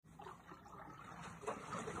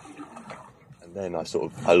Then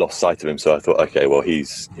I lost sight of him, so I thought, okay, well,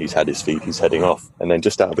 he's had his feed, he's heading off. And then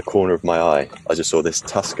just out of the corner of my eye, I just saw this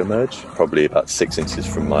tusk emerge, probably about 6 inches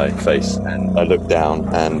from my face. And I looked down,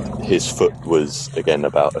 and his foot was, again,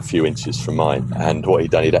 about a few inches from mine. And what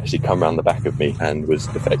he'd done, he'd actually come around the back of me and was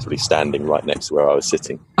effectively standing right next to where I was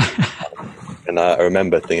sitting. And I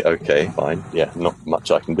remember thinking, okay, fine, yeah, not much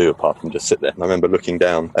I can do apart from just sit there. And I remember looking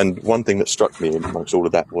down, and one thing that struck me amongst all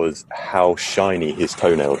of that was how shiny his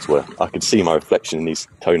toenails were. I could see my reflection in these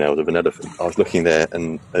toenails of an elephant. I was looking there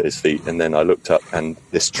and at his feet, and then I looked up, and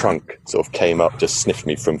this trunk sort of came up, just sniffed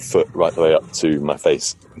me from foot right the way up to my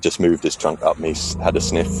face. Just moved his trunk up me, had a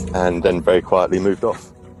sniff, and then very quietly moved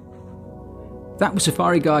off. That was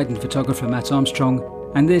safari guide and photographer Matt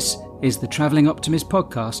Armstrong, and this is the Travelling Optimist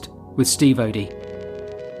podcast with Steve Odie.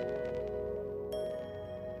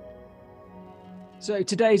 So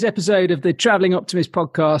today's episode of the Travelling Optimist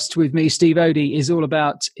podcast with me, Steve Odie, is all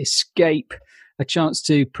about escape, a chance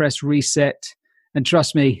to press reset. And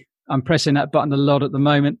trust me, I'm pressing that button a lot at the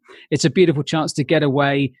moment. It's a beautiful chance to get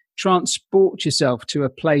away, transport yourself to a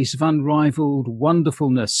place of unrivaled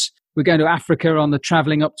wonderfulness. We're going to Africa on the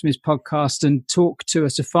Travelling Optimist podcast and talk to a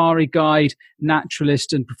safari guide,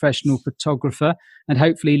 naturalist and professional photographer, and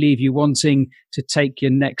hopefully leave you wanting to take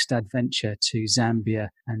your next adventure to Zambia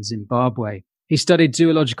and Zimbabwe. He studied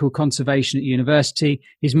zoological conservation at university.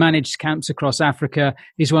 He's managed camps across Africa.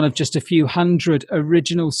 He's one of just a few hundred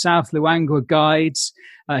original South Luangwa guides.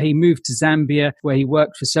 He moved to Zambia, where he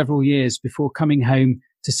worked for several years before coming home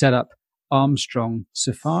to set up Armstrong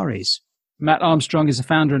Safaris. Matt Armstrong is the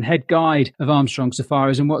founder and head guide of Armstrong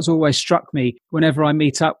Safaris, and what's always struck me whenever I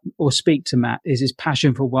meet up or speak to Matt is his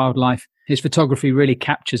passion for wildlife. His photography really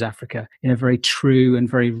captures Africa in a very true and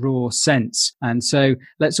very raw sense. And so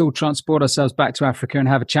let's all transport ourselves back to Africa and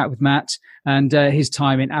have a chat with Matt and his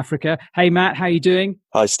time in Africa. Hey, Matt, how are you doing?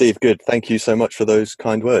 Hi, Steve. Good. Thank you so much for those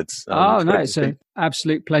kind words. It's an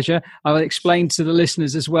absolute pleasure. I'll explain to the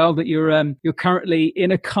listeners as well that you're currently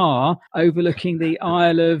in a car overlooking the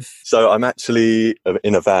Isle of... So I'm actually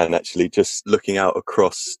in a van, just looking out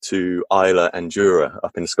across to Islay and Jura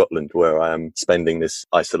up in Scotland, where I am spending this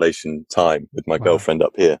isolation time with my girlfriend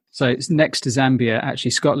up here. So it's next to Zambia,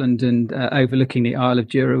 actually. Scotland and overlooking the Isle of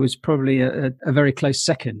Jura was probably a very close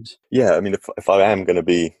second. Yeah, I mean, if I am going to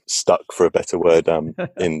be stuck, for a better word,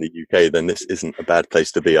 in the UK, then this isn't a bad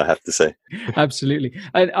place to be, I have to say. Absolutely.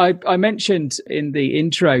 And I mentioned in the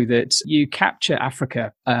intro that you capture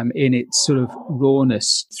Africa in its sort of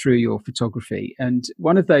rawness through your photography. And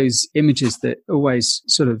one of those images that always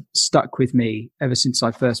sort of stuck with me ever since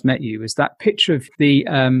I first met you was that picture of the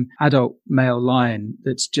adult male lion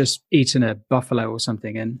that's just eaten a buffalo or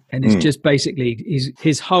something. And it's just basically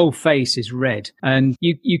his whole face is red. And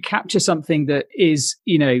you capture something that is,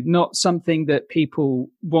 not something that people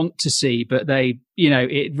want to see, but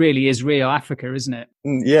it really is real Africa, isn't it?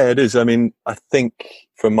 Yeah, it is. I mean, I think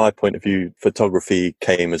from my point of view, photography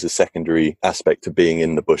came as a secondary aspect to being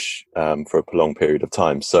in the bush for a prolonged period of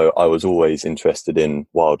time. So I was always interested in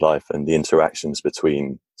wildlife and the interactions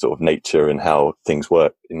between sort of nature and how things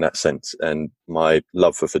work in that sense. And my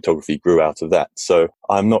love for photography grew out of that. So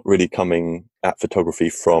I'm not really coming at photography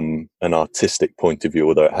from an artistic point of view,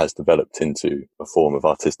 although it has developed into a form of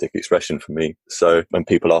artistic expression for me. So when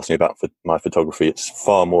people ask me about my photography, it's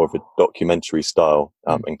far more of a documentary style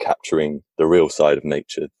and capturing the real side of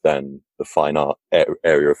nature than the fine art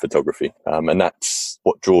area of photography. And that's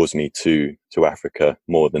what draws me to Africa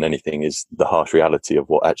more than anything, is the harsh reality of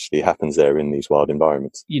what actually happens there in these wild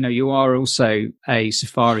environments. You are also a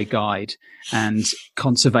safari guide and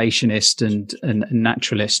conservationist and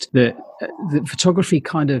naturalist. The photography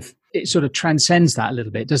it sort of transcends that a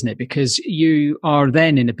little bit, doesn't it? Because you are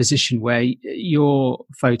then in a position where your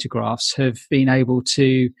photographs have been able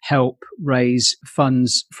to help raise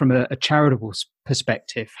funds from a charitable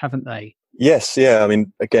perspective, haven't they? Yes, yeah. I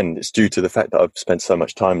mean, again, it's due to the fact that I've spent so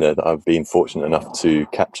much time there that I've been fortunate enough to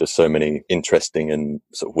capture so many interesting and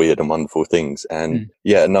sort of weird and wonderful things. And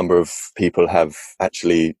a number of people have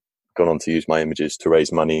actually gone on to use my images to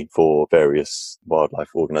raise money for various wildlife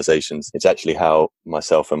organizations. It's actually how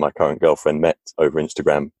myself and my current girlfriend met over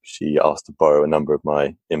Instagram. She asked to borrow a number of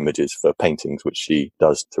my images for paintings, which she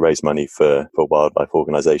does to raise money for wildlife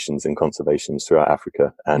organizations and conservations throughout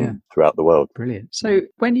Africa and throughout the world. Brilliant. So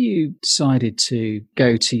when you decided to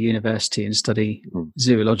go to university and study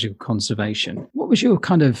zoological conservation, what was your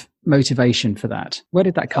kind of motivation for that? Where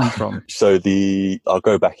did that come from? So I'll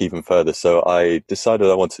go back even further. So I decided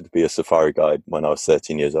I wanted to be a safari guide when I was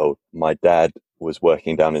 13 years old. My dad was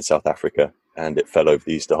working down in South Africa and it fell over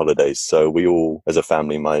the Easter holidays. So we all, as a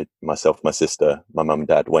family, myself, my sister, my mum and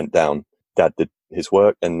dad went down Dad did his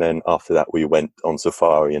work, and then after that we went on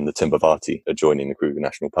safari in the Timbavati adjoining the Kruger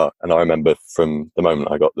National Park. And I remember from the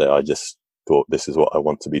moment I got there, I just thought, this is what I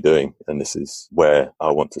want to be doing, and this is where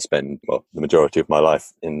I want to spend, well, the majority of my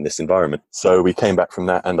life, in this environment. So we came back from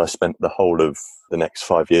that, and I spent the whole of the next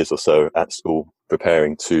 5 years or so at school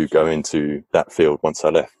preparing to go into that field once I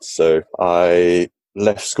left. So I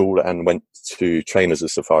left school and went to train as a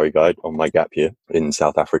safari guide on my gap year in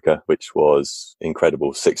South Africa, which was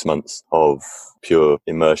incredible. 6 months of pure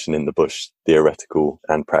immersion in the bush, theoretical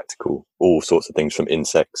and practical, all sorts of things from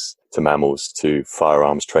insects to mammals to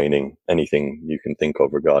firearms training. Anything you can think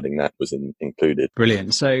of regarding that was included.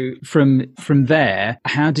 Brilliant. So from there,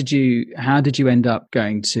 how did you end up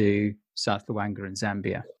going to South Luangwa in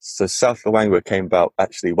Zambia? So South Luangwa came about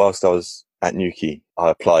actually whilst I was at Newquay. I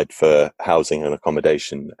applied for housing and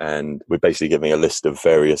accommodation, and we're basically giving a list of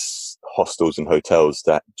various hostels and hotels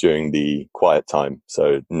that during the quiet time,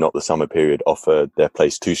 so not the summer period, offer their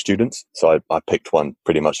place to students. So I picked one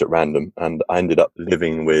pretty much at random, and I ended up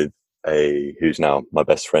living with who's now my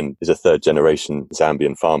best friend, is a third generation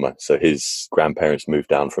Zambian farmer. So his grandparents moved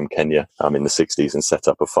down from Kenya in the 60s and set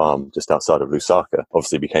up a farm just outside of Lusaka.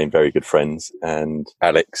 Obviously became very good friends, and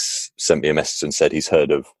Alex sent me a message and said he's heard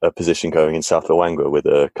of a position going in South Luangwa with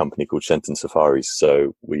a company called Shenton Safaris.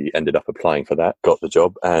 So we ended up applying for that, got the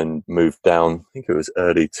job, and moved down. I think it was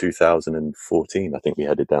early 2014. I think we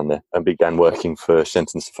headed down there and began working for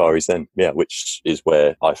Shenton Safaris then. Yeah, which is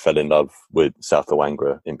where I fell in love with South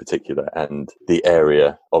Luangwa in particular. And the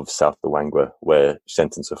area of South Luangwa where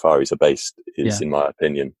Shenton Safaris are based is, in my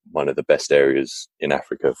opinion, one of the best areas in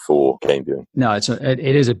Africa for game viewing. No, it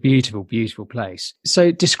is a beautiful, beautiful place.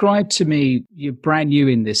 So describe to me, you're brand new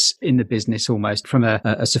in the business almost from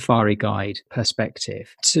a safari guide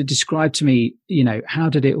perspective. So describe to me, how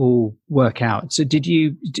did it all work out? So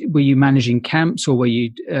were you managing camps, or were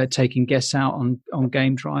you taking guests out on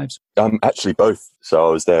game drives? Actually both. So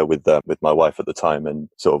I was there with my wife at the time, and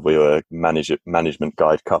sort of we were a management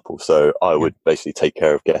guide couple. So I would basically take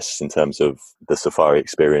care of guests in terms of the safari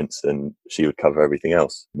experience, and she would cover everything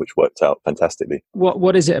else, which worked out fantastically.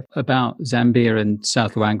 What is it about Zambia and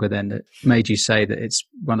South Luangwa then that made you say that it's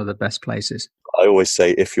one of the best places? I always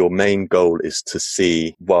say if your main goal is to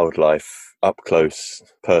see wildlife up close,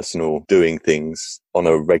 personal, doing things on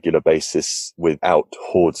a regular basis without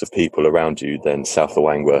hordes of people around you, then South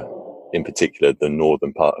Luangwa, in particular the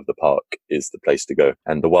northern part of the park, is the place to go.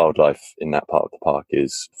 And the wildlife in that part of the park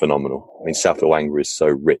is phenomenal. I mean, South Luangwa is so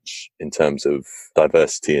rich in terms of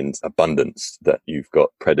diversity and abundance that you've got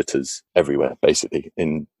predators everywhere, basically.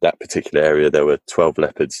 In that particular area, there were 12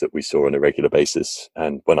 leopards that we saw on a regular basis.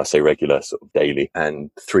 And when I say regular, sort of daily, and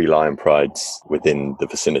 3 lion prides within the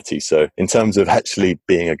vicinity. So in terms of actually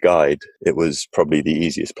being a guide, it was probably the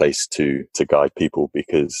easiest place to guide people,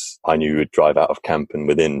 because I knew we would drive out of camp and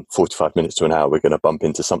within 45 minutes to an hour, we're going to bump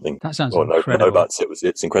into something. That sounds incredible. No buts.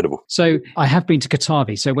 It's incredible. So I have been to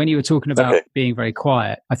Katavi. So when you were talking about being very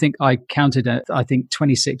quiet, I think I counted,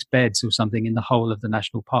 26 beds or something in the whole of the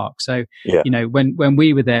national park. So, when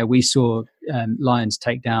we were there, we saw lions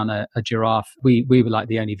take down a giraffe. We were like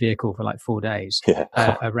the only vehicle for like 4 days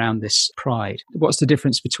around this pride. What's the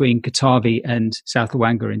difference between Katavi and South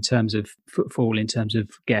Luangwa in terms of footfall, in terms of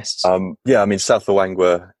guests? South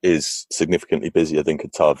Luangwa is significantly busier than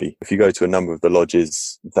Katavi. If you go to a number of the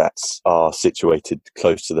lodges that are situated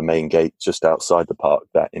close to the main gate, just outside the park,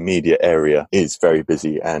 that immediate area is very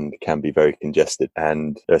busy and can be very congested.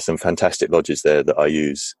 And there's some fantastic lodges there that I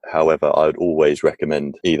use. However, I would always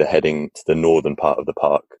recommend either heading to the northern part of the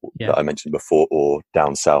park that I mentioned before, or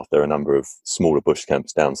down south. There are a number of smaller bush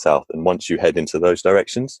camps down south. And once you head into those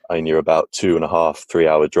directions, you're about 2.5, 3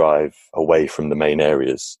 hour drive away from the main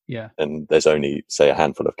areas. Yeah. And there's only, say, a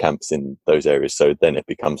handful of camps in those areas. So then it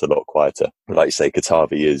becomes a lot quieter. Like you say,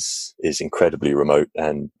 Katavi is incredibly remote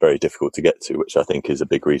and very difficult to get to, which I think is a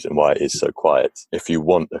big reason why it is so quiet. If you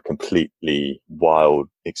want a completely wild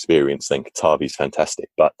experience, then Katavi is fantastic.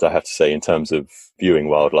 But I have to say, in terms of viewing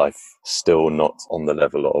wildlife, still not on the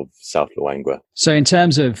level of South Luangwa. So in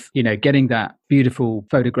terms of, getting that beautiful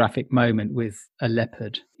photographic moment with a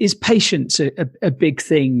leopard, is patience a big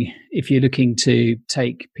thing if you're looking to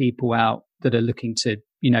take people out that are looking to,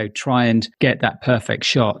 try and get that perfect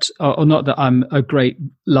shot? Or not that I'm a great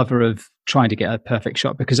lover of trying to get a perfect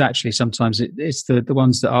shot, because actually sometimes it's the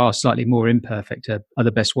ones that are slightly more imperfect are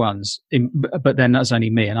the best ones. But then that's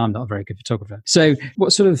only me, and I'm not a very good photographer. So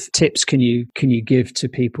what sort of tips can you give to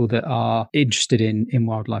people that are interested in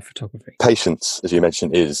wildlife photography? Patience, as you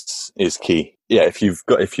mentioned, is key. Yeah, if you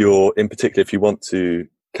want to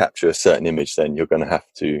capture a certain image, then you're going to have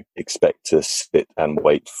to expect to sit and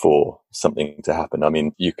wait for something to happen. I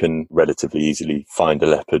mean, you can relatively easily find a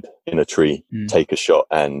leopard in a tree, take a shot,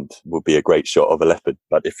 and will be a great shot of a leopard.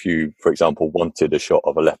 But if you, for example, wanted a shot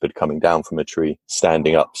of a leopard coming down from a tree,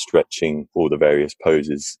 standing up, stretching, all the various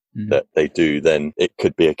poses that they do, then it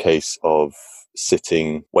could be a case of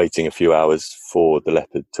sitting, waiting a few hours for the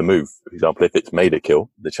leopard to move. For example, if it's made a kill,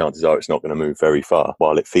 the chances are it's not going to move very far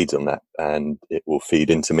while it feeds on that, and it will feed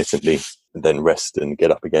intermittently and then rest and get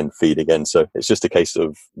up again, feed again. So it's just a case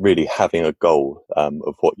of really having a goal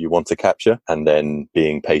of what you want to capture, and then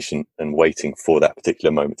being patient and waiting for that particular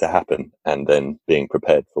moment to happen, and then being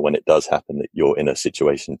prepared for when it does happen that you're in a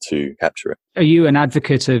situation to capture it. Are you an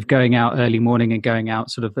advocate of going out early morning and going out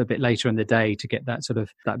sort of a bit later in the day to get that sort of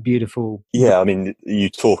that beautiful? Yeah, I mean, you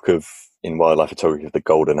talk of in wildlife photography of the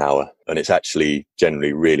golden hour, and it's actually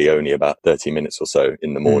generally really only about 30 minutes or so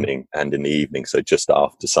in the morning and in the evening, so just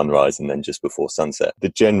after sunrise and then just before sunset. The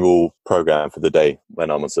general program for the day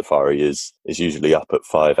when I'm on safari is usually up at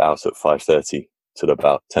 5, out at 5:30 till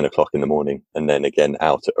about 10 o'clock in the morning, and then again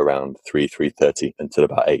out at around 3:30 until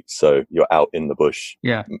about 8. So you're out in the bush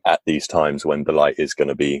at these times when the light is going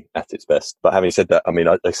to be at its best. But having said that, I mean,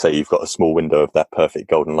 I say you've got a small window of that perfect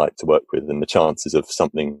golden light to work with, and the chances of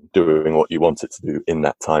something doing what you want it to do in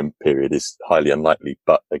that time period is highly unlikely.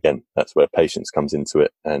 But again, that's where patience comes into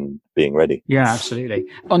it and being ready. Yeah, absolutely.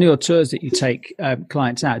 On your tours that you take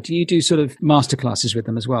clients out, do you do sort of masterclasses with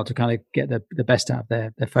them as well to kind of get the best out of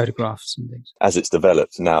their photographs and things? As it's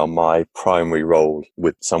developed now, my primary role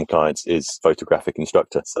with some clients is photographic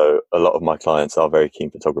instructor. So a lot of my clients are very keen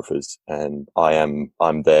photographers, and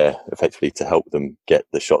I'm there effectively to help them get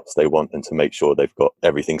the shots they want and to make sure they've got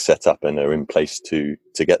everything set up and are in place to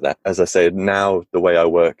get that. As I say, now the way I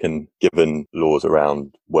work, and given laws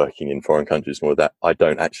around working in foreign countries and all of that, I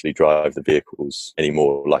don't actually drive the vehicles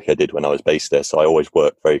anymore like I did when I was based there. So I always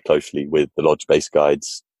work very closely with the lodge-based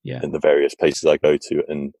guides in the various places I go to.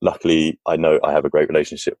 And luckily, I know I have a great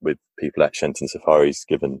relationship with people at Shenton Safaris,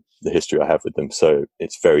 given the history I have with them. So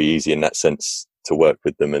it's very easy in that sense to work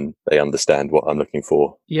with them, and they understand what I'm looking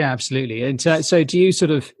for. Yeah, absolutely. And so do you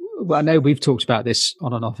sort of, well, I know we've talked about this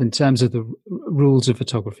on and off in terms of the rules of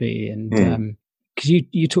photography, and because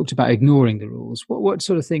you talked about ignoring the rules. What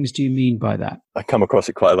sort of things do you mean by that? I come across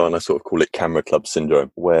it quite a lot, and I sort of call it camera club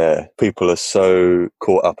syndrome, where people are so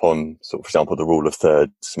caught up on, sort of, for example, the rule of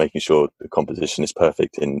thirds, making sure the composition is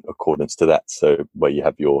perfect in accordance to that. So where you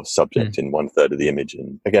have your subject in 1/3 of the image.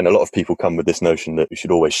 And again, a lot of people come with this notion that you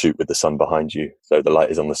should always shoot with the sun behind you, so the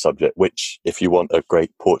light is on the subject, which if you want a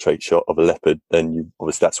great portrait shot of a leopard, then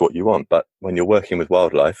obviously that's what you want. But when you're working with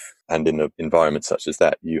wildlife, and in an environment such as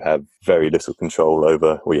that, you have very little control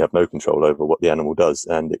over, or you have no control over what the animal does.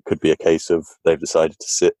 And it could be a case of they've decided to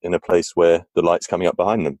sit in a place where the light's coming up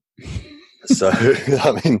behind them. So,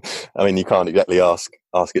 I mean, you can't exactly ask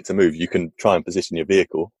it to move. You can try and position your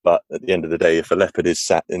vehicle, but at the end of the day, if a leopard is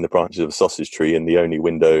sat in the branches of a sausage tree and the only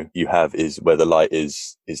window you have is where the light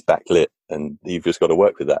is backlit, and you've just got to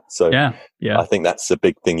work with that. So I think that's a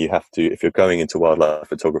big thing you have to, if you're going into wildlife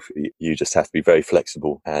photography, you just have to be very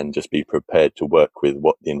flexible and just be prepared to work with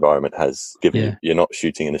what the environment has given you. You're not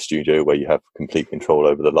shooting in a studio where you have complete control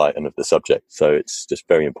over the light and of the subject. So it's just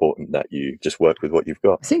very important that you just work with what you've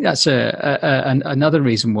got. I think that's another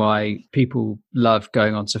reason why people love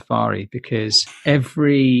going on safari, because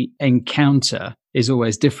every encounter is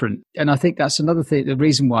always different. And I think that's another thing, the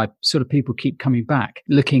reason why sort of people keep coming back,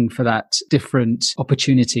 looking for that different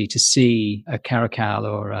opportunity to see a caracal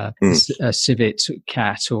or a civet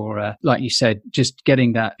cat, or like you said, just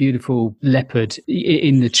getting that beautiful leopard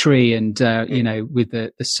in the tree and, with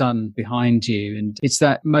the sun behind you. And it's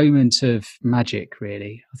that moment of magic,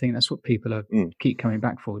 really. I think that's what people keep coming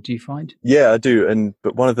back for. Do you find? Yeah, I do.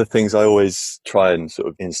 But one of the things I always try and sort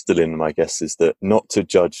of instill in my guests is that not to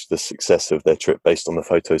judge the success of their trip based on the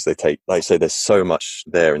photos they take. Like I say, there's so much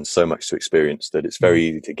there and so much to experience that it's very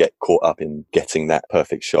easy to get caught up in getting that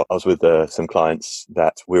perfect shot. I was with some clients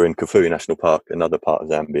that were in Kafue National Park, another part of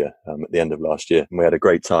Zambia, at the end of last year, and we had a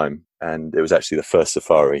great time. And it was actually the first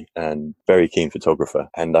safari, and very keen photographer.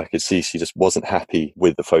 And I could see she just wasn't happy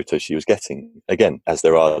with the photos she was getting. Again, as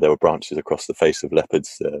there were branches across the face of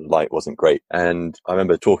leopards. The light wasn't great. And I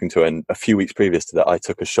remember talking to her, and a few weeks previous to that, I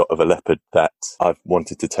took a shot of a leopard that I've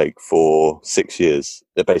wanted to take for 6 years.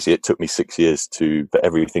 basically it took me 6 years for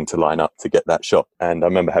everything to line up to get that shot. And I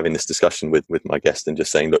remember having this discussion with my guest and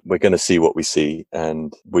just saying, look, we're going to see what we see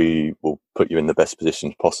and we will put you in the best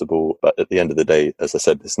position possible. But at the end of the day, as I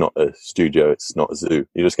said, it's not a studio, it's not a zoo.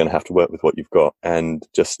 You're just going to have to work with what you've got and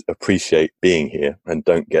just appreciate being here and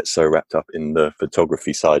don't get so wrapped up in the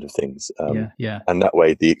photography side of things. And that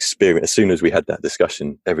way, the experience, as soon as we had that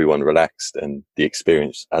discussion, everyone relaxed and the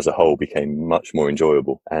experience as a whole became much more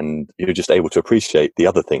enjoyable. And you're just able to appreciate the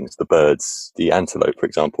other things, the birds, the antelope, for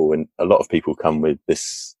example. And a lot of people come with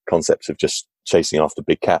this concept of just chasing after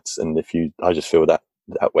big cats. And I just feel that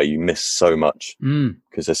way you miss so much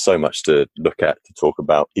because there's so much to look at, to talk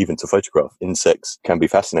about, even to photograph. Insects can be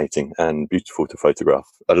fascinating and beautiful to photograph.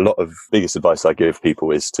 A lot of biggest advice I give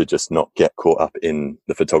people is to just not get caught up in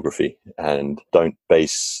the photography and don't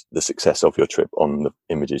base the success of your trip on the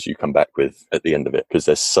images you come back with at the end of it, because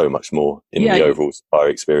there's so much more in the overall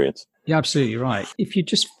safari experience. You're absolutely right. If you're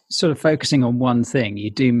just sort of focusing on one thing, you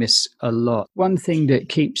do miss a lot. One thing that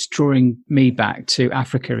keeps drawing me back to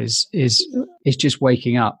Africa is just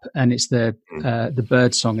waking up, and it's the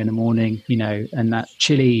bird song in the morning, and that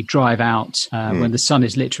chilly drive out when the sun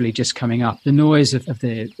is literally just coming up. The noise of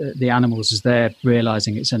the animals as they're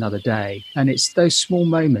realizing it's another day, and it's those small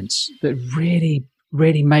moments that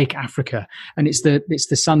really make Africa. And it's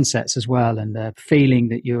the sunsets as well, and the feeling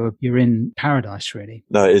that you're in paradise, really.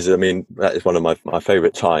 No, it is. I mean, that is one of my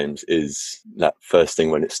favorite times, is that first thing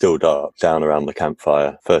when it's still dark, down around the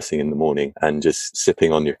campfire, first thing in the morning, and just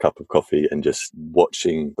sipping on your cup of coffee and just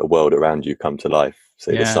watching the world around you come to life.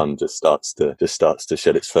 So the sun just starts to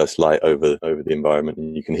shed its first light over the environment,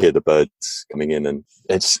 and you can hear the birds coming in, and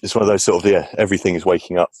it's one of those sort of everything is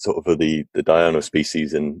waking up, sort of the diurnal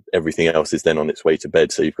species, and everything else is then on its way to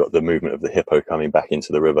bed. So you've got the movement of the hippo coming back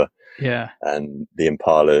into the river, and the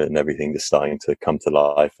impala and everything just starting to come to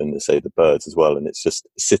life, and say the birds as well. And it's just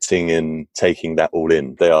sitting and taking that all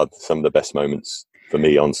in. They are some of the best moments for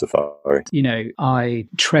me on safari. I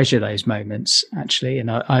treasure those moments, actually, and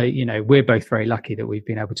I we're both very lucky that we've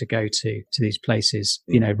been able to go to these places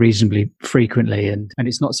reasonably frequently, and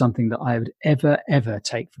it's not something that I would ever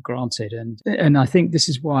take for granted. And I think this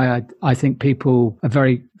is why I think people are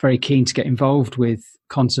very, very keen to get involved with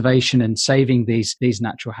conservation and saving these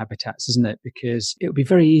natural habitats, isn't it? Because it would be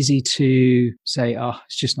very easy to say,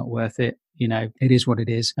 it's just not worth it. It is what it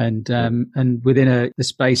is. And within the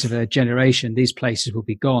space of a generation, these places will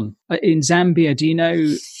be gone. In Zambia, do you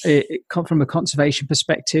know, from a conservation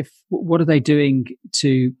perspective, what are they doing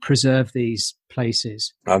to preserve these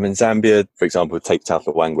places? In Zambia, for example, take South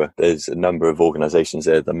Luangwa. There's a number of organizations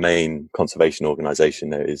there. The main conservation organization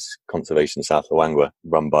there is Conservation South Luangwa,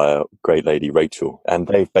 run by a great lady, Rachel. And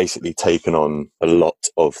they've basically taken on a lot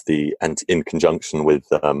of in conjunction with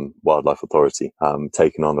Wildlife Authority,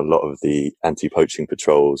 taken on a lot of the anti-poaching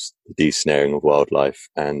patrols, the de-snaring of wildlife,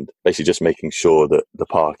 and basically just making sure that the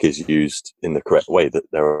park is used in the correct way, that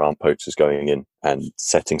there aren't poachers going in and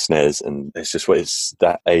setting snares. And it's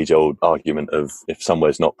that age-old argument of, if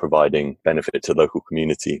somewhere's not providing benefit to the local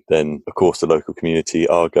community, then of course the local community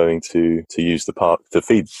are going to use the park to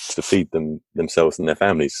feed themselves and their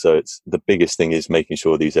families. So it's the biggest thing is making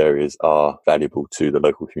sure these areas are valuable to the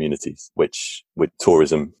local communities, which with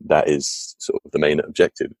tourism, that is sort of the main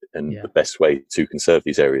objective and the best way to conserve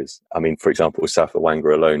these areas. I mean, for example, South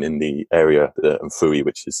Luangwa alone, in the area, the Mfui,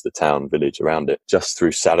 which is the town village around it, just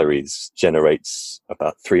through salaries generates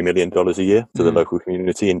about $3 million a year to the local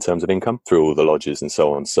community in terms of income through all the lodges and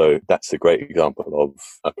so on. So that's a great example of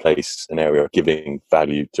a place, an area giving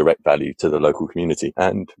value, direct value to the local community.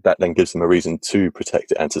 And that then gives them a reason to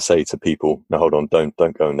protect it and to say to people, no, hold on, don't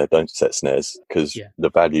go in there, don't set snares, because the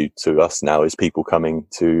value to us now is people coming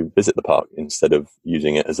to visit the park instead of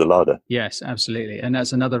using it as a larder. Yes, absolutely. And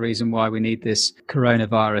that's another reason why we need this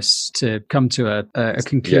coronavirus to come to a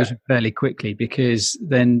conclusion fairly quickly, because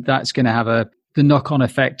then that's going to have the knock-on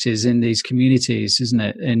effect is in these communities, isn't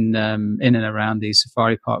it? In and around these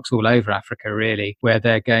safari parks all over Africa, really, where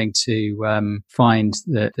they're going to find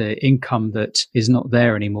that the income that is not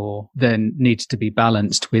there anymore then needs to be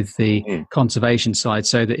balanced with the conservation side,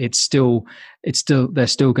 so that there's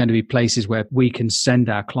still going to be places where we can send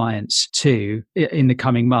our clients to in the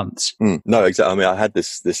coming months. No, exactly. I mean, I had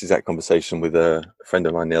this exact conversation with a friend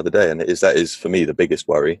of mine the other day, and that is for me the biggest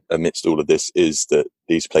worry amidst all of this, is that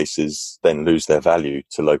these places then lose their value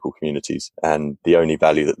to local communities, and the only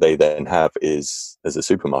value that they then have is as a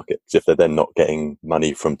supermarket. If they're then not getting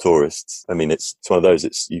money from tourists, I mean, it's one of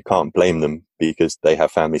those, you can't blame them because they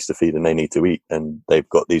have families to feed and they need to eat, and they've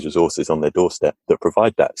got these resources on their doorstep that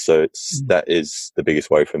provide that. So that is the biggest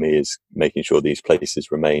worry for me, is making sure these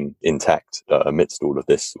places remain intact amidst all of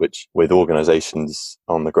this, which with organizations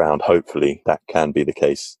on the ground, hopefully that can be the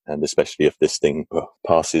case. And especially if this thing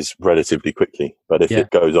passes relatively quickly. But if it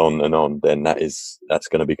goes on and on, then that's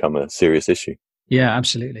going to become a serious issue. Yeah,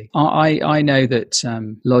 absolutely. I know that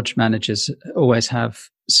lodge managers always have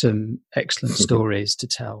some excellent stories to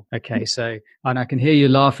tell. Okay, so, and I can hear you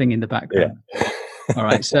laughing in the background. Yeah. All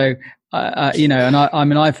right, so and I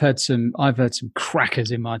mean, I've heard some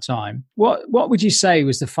crackers in my time. What would you say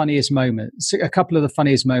was the funniest moment? A couple of the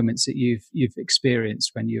funniest moments that you've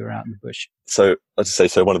experienced when you were out in the bush. So, as I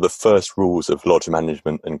say, one of the first rules of lodge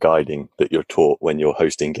management and guiding that you're taught when you're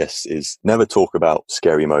hosting guests is never talk about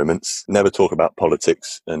scary moments, never talk about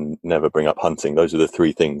politics, and never bring up hunting. Those are the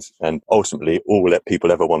three things. And ultimately, all that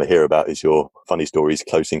people ever want to hear about is your funny stories,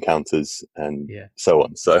 close encounters, and so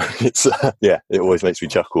on. So it's it always makes me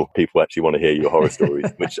chuckle. People actually want to hear your horror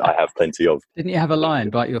stories, which I have plenty of. Didn't you have a lion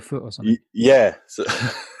bite your foot or something? Yeah.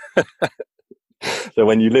 So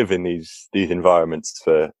when you live in these environments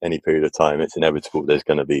for any period of time, it's inevitable there's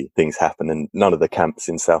going to be things happen. And none of the camps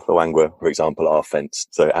in South Luangwa, for example, are fenced,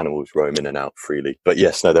 so animals roam in and out freely. But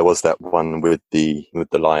yes, there was that one with the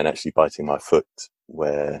lion actually biting my foot,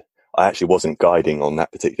 where I actually wasn't guiding on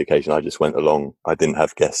that particular occasion. I just went along. I didn't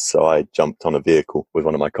have guests, so I jumped on a vehicle with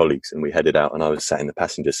one of my colleagues and we headed out, and I was sat in the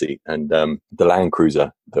passenger seat. And the Land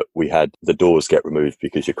Cruiser that we had, the doors get removed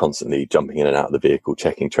because you're constantly jumping in and out of the vehicle,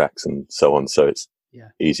 checking tracks and so on. So it's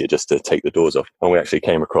easier just to take the doors off. And we actually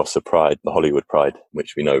came across the Pride, the Hollywood Pride,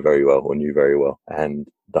 which we know very well, or knew very well. And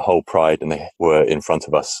the whole Pride, and they were in front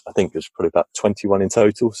of us. I think there's probably about 21 in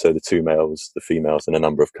total. So the 2 males, the females, and a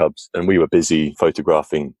number of cubs. And we were busy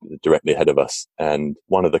photographing directly ahead of us. And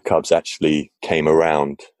one of the cubs actually came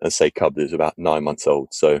around, and say cub is about 9 months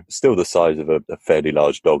old. So still the size of a fairly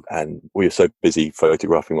large dog. And we were so busy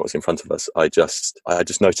photographing what was in front of us. I just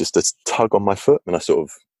noticed a tug on my foot, and I sort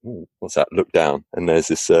of, what's that? Looked down, and there's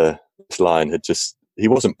this lion he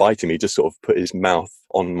wasn't biting me, he just sort of put his mouth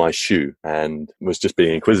on my shoe and was just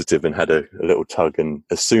being inquisitive and had a little tug. And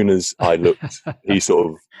as soon as I looked,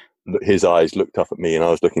 his eyes looked up at me and I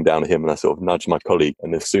was looking down at him, and I sort of nudged my colleague.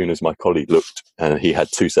 And as soon as my colleague looked and he had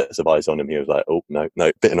 2 sets of eyes on him, he was like, oh, no,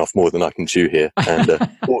 bitten off more than I can chew here. And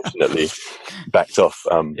fortunately backed off.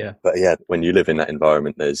 But when you live in that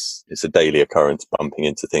environment, it's a daily occurrence, bumping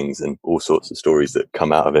into things and all sorts of stories that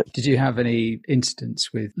come out of it. Did you have any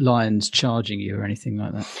incidents with lions charging you or anything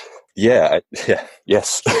like that? Yes,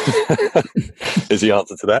 is the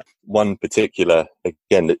answer to that. One particular,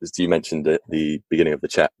 again, as you mentioned at the beginning of the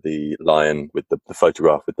chat, the lion with the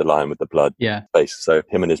photograph with the lion with the blood face. So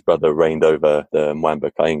him and his brother reigned over the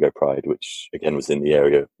Mwamba Kaingo Pride, which again was in the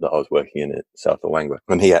area that I was working in at South Luangwa.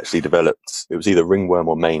 And he actually developed, it was either ringworm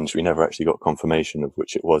or mange. We never actually got confirmation of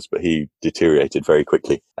which it was, but he deteriorated very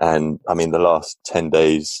quickly. And I mean, the last 10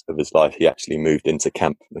 days of his life, he actually moved into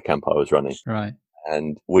the camp I was running. Right.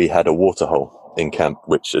 And we had a waterhole in camp,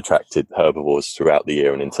 which attracted herbivores throughout the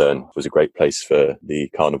year, and in turn was a great place for the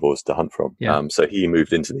carnivores to hunt from. So he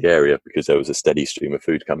moved into the area because there was a steady stream of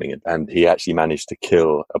food coming in, and he actually managed to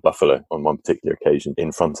kill a buffalo on one particular occasion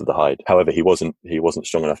in front of the hide. However, he wasn't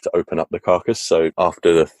strong enough to open up the carcass. So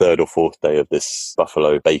after the 3rd or 4th day of this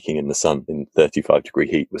buffalo baking in the sun in 35-degree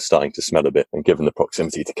heat, was starting to smell a bit, and given the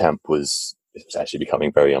proximity to camp, it was actually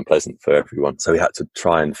becoming very unpleasant for everyone. So we had to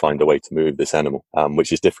try and find a way to move this animal,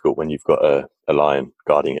 which is difficult when you've got a lion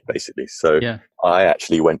guarding it, basically. So I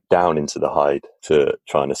actually went down into the hide to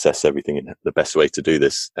try and assess everything and the best way to do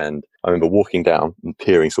this. And I remember walking down and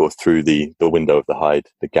peering sort of through the window of the hide,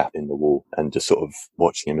 the gap in the wall, and just sort of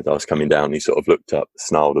watching him as I was coming down. He sort of looked up,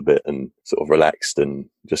 snarled a bit, and sort of relaxed and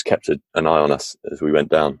just kept an eye on us as we went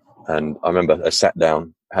down. And I remember I sat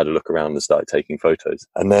down, had a look around and started taking photos.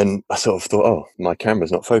 And then I sort of thought, oh, my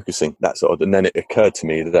camera's not focusing. That's odd. And then it occurred to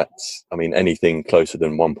me that anything closer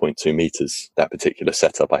than 1.2 meters, that particular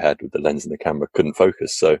setup I had with the lens and the camera couldn't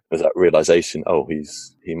focus. So there's that realization,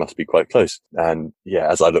 he must be quite close. And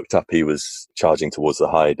as I looked up, he was charging towards the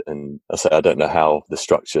hide. And I don't know how the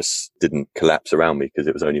structure didn't collapse around me, because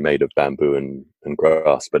it was only made of bamboo and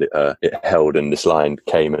grass, but it held, and this lion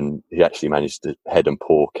came, and he actually managed to head and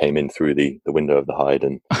paw came in through the window of the hide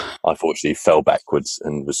and I fortunately fell backwards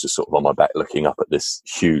and was just sort of on my back looking up at this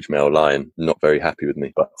huge male lion, not very happy with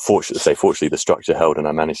me. But fortunately, the structure held and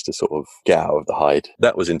I managed to sort of get out of the hide.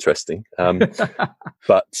 That was interesting.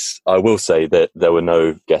 But I will say that there were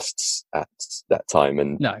no guests at that time.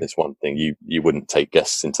 And It's one thing, you wouldn't take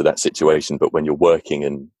guests into that situation. But when you're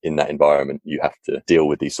working in that environment, you have to deal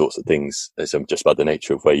with these sorts of things just by the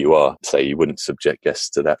nature of where you are. Say you wouldn't subject guests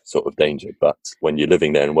to that sort of danger. But when you're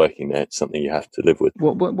living there and working there, it's something you have to live with.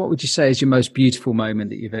 What would you say is your most beautiful moment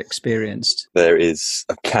that you've experienced? There is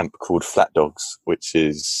a camp called Flat Dogs, which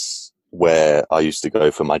is where I used to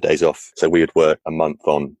go for my days off. So we would work a month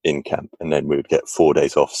on in camp and then we would get 4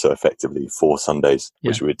 days off. So effectively 4 Sundays,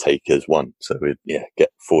 which we would take as one. So we'd get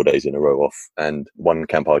 4 days in a row off. And one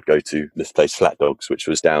camp I'd go to, this place Flat Dogs, which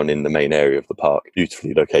was down in the main area of the park,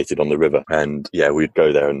 beautifully located on the river. And we'd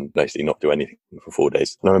go there and basically not do anything for 4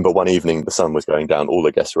 days. And I remember one evening the sun was going down, all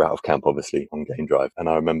the guests were out of camp obviously on game drive. And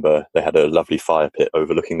I remember they had a lovely fire pit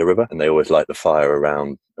overlooking the river and they always light the fire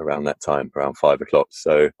around that time, around 5 o'clock.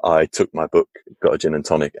 So I took my book, got a gin and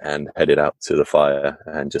tonic and headed out to the fire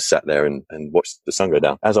and just sat there and watched the sun go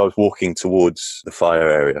down. As I was walking towards the fire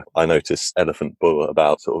area, I noticed Elephant Bull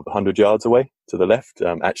about sort of 100 yards away to the left,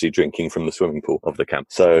 actually drinking from the swimming pool of the camp.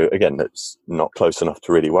 So again, that's not close enough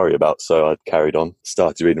to really worry about. So I carried on,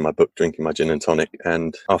 started reading my book, drinking my gin and tonic.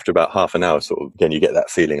 And after about half an hour, sort of, again, you get that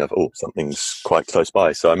feeling of, something's quite close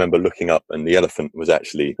by. So I remember looking up and the elephant was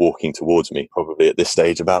actually walking towards me, probably at this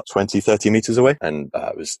stage about 20, 30 meters away. And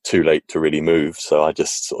it was too late to really move. So I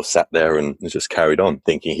just sort of sat there and just carried on,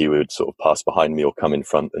 thinking he would sort of pass behind me or come in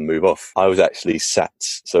front and move off. I was actually sat,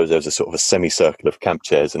 so there was a sort of a semicircle of camp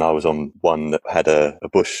chairs and I was on one that had a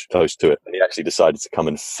bush close to it. And he actually decided to come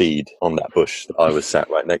and feed on that bush that I was sat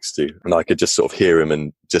right next to. And I could just sort of hear him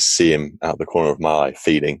and just see him out the corner of my eye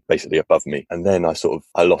feeding basically above me. And then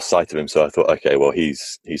I lost sight of him. So I thought, okay, well,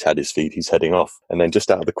 he's had his feed, he's heading off. And then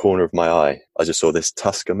just out of the corner of my eye, I just saw this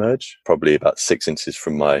tusk emerge, probably about 6 inches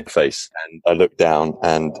from my face. And I looked down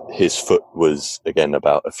and his foot was again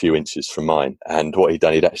about a few inches from mine. And what he'd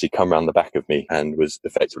done, he'd actually come around the back of me and was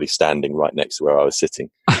effectively standing right next to where I was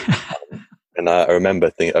sitting. And I remember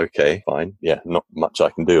thinking, okay, fine. Yeah, not much I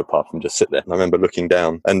can do apart from just sit there. And I remember looking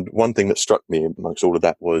down. And one thing that struck me amongst all of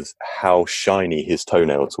that was how shiny his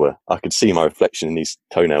toenails were. I could see my reflection in these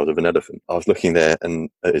toenails of an elephant. I was looking there and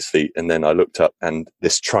at his feet. And then I looked up and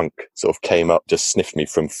this trunk sort of came up, just sniffed me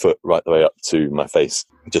from foot right the way up to my face.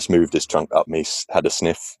 Just moved his trunk up me, had a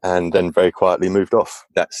sniff, and then very quietly moved off.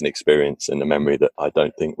 That's an experience and a memory that I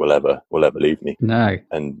don't think will ever leave me. No.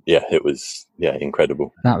 And it was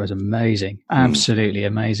incredible. That was amazing. Absolutely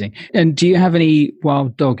amazing. And do you have any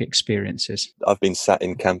wild dog experiences? I've been sat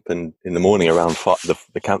in camp and in the morning around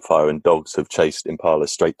the campfire and dogs have chased impalas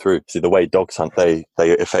straight through. See, the way dogs hunt, they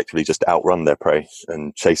effectively just outrun their prey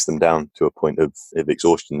and chase them down to a point of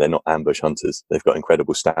exhaustion. They're not ambush hunters. They've got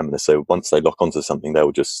incredible stamina. So once they lock onto something,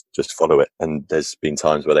 they'll just follow it. And there's been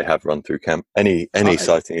times where they have run through camp. Any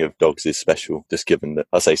sighting of dogs is special, just given that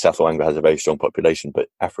I say South Luangwa has a very strong population, but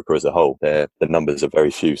Africa as a whole, the numbers are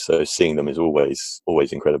very few. So seeing them is always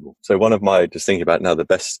incredible. So just thinking about now,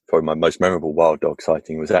 probably my most memorable wild dog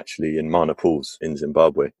sighting was actually in Mana Pools in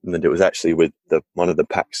Zimbabwe. And then it was actually with one of the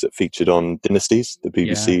packs that featured on Dynasties, the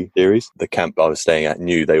BBC series. The camp I was staying at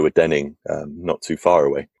knew they were denning not too far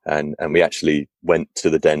away. And we actually went to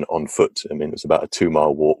the den on foot. I mean, it was about a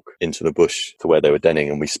 2-mile walk into the bush to where they were denning.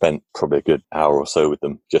 And we spent probably a good hour or so with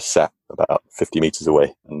them, just sat about 50 meters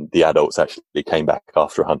away. And the adults actually came back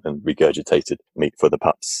after a hunt and regurgitated meat for the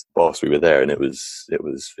pups whilst we were there. And it was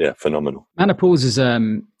phenomenal. Mana Pools is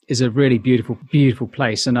a really beautiful, beautiful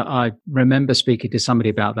place. And I remember speaking to somebody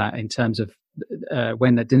about that in terms of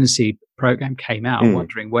when the Dynasty program came out,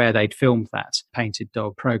 wondering where they'd filmed that Painted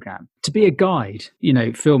Dog program. To be a guide,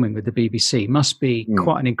 filming with the BBC must be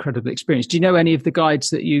quite an incredible experience. Do you know any of the guides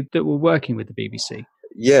that were working with the BBC?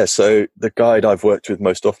 Yeah, so the guide I've worked with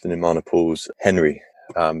most often in Mana Pools, Henry,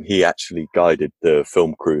 he actually guided the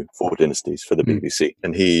film crew for Dynasties for the BBC.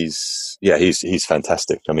 And he's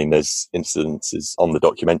fantastic. I mean, there's incidences on the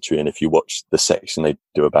documentary, and if you watch the section they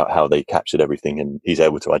do about how they captured everything, and he's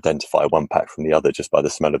able to identify one pack from the other just by the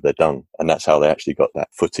smell of their dung. And that's how they actually got that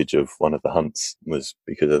footage of one of the hunts, was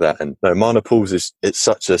because of that. And no, Mana Pools it's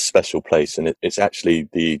such a special place, and it's actually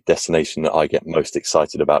the destination that I get most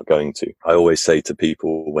excited about going to. I always say to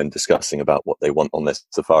people when discussing about what they want on their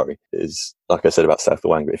safari is, like I said about South South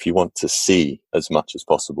Luangwa, if you want to see as much as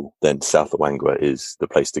possible, then South Luangwa is the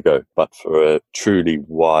place to go. But for a truly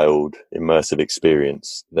wild, immersive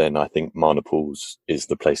experience, then I think Mana Pools is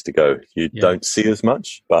the place to go. You don't see as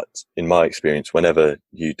much, but in my experience, whenever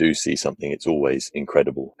you do see something, it's always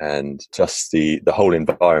incredible. And just the whole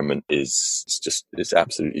environment it's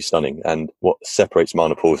absolutely stunning. And what separates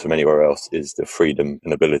Mana Pools from anywhere else is the freedom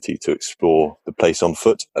and ability to explore the place on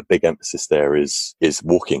foot. A big emphasis there is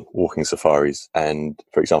walking safaris. And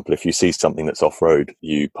for example, if you see something that's off-road,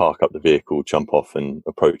 you park up the vehicle, jump off and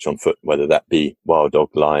approach on foot, whether that be wild dog,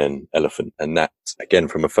 lion, elephant. And that, again,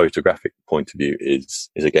 from a photographic point of view, is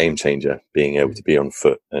a game changer, being able to be on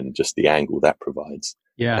foot and just the angle that provides.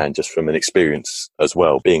 Yeah. And just from an experience as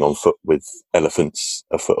well, being on foot with elephants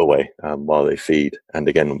a foot away while they feed. And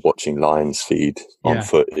again, watching lions feed on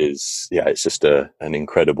foot it's just an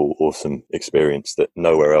incredible, awesome experience that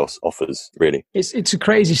nowhere else offers, really. It's a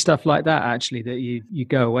crazy stuff like that, actually, that you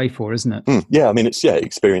go away for, isn't it? Yeah, I mean, it's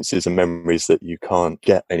experiences and memories that you can't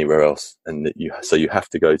get anywhere else. And that you have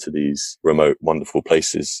to go to these remote, wonderful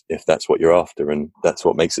places if that's what you're after. And that's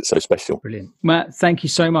what makes it so special. Brilliant. Matt, thank you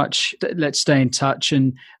so much. Let's stay in touch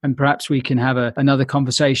and perhaps we can have another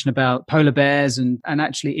conversation about polar bears and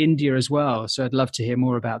actually India as well. So I'd love to hear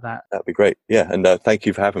more about that. That'd be great. Yeah. And thank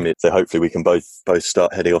you for having me. So hopefully we can both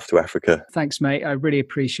start heading off to Africa. Thanks, mate. I really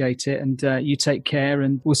appreciate it. And you take care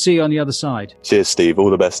and we'll see you on the other side. Cheers, Steve. All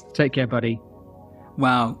the best. Take care, buddy.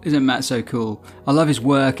 Wow. Isn't Matt so cool? I love his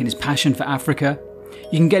work and his passion for Africa.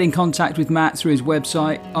 You can get in contact with Matt through his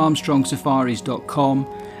website, armstrongsafaris.com,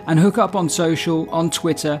 and hook up on social, on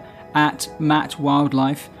Twitter,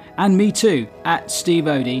 @MattWildlife, and me too, @Steve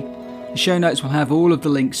Odie. The show notes will have all of the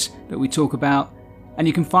links that we talk about, and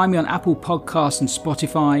you can find me on Apple Podcasts and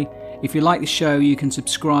Spotify. If you like the show, you can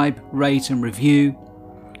subscribe, rate and review.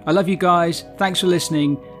 I love you guys, thanks for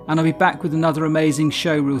listening, and I'll be back with another amazing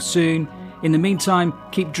show real soon. In the meantime,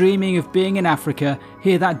 keep dreaming of being in Africa,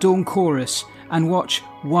 hear that dawn chorus, and watch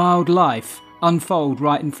wildlife unfold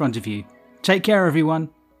right in front of you. Take care, everyone.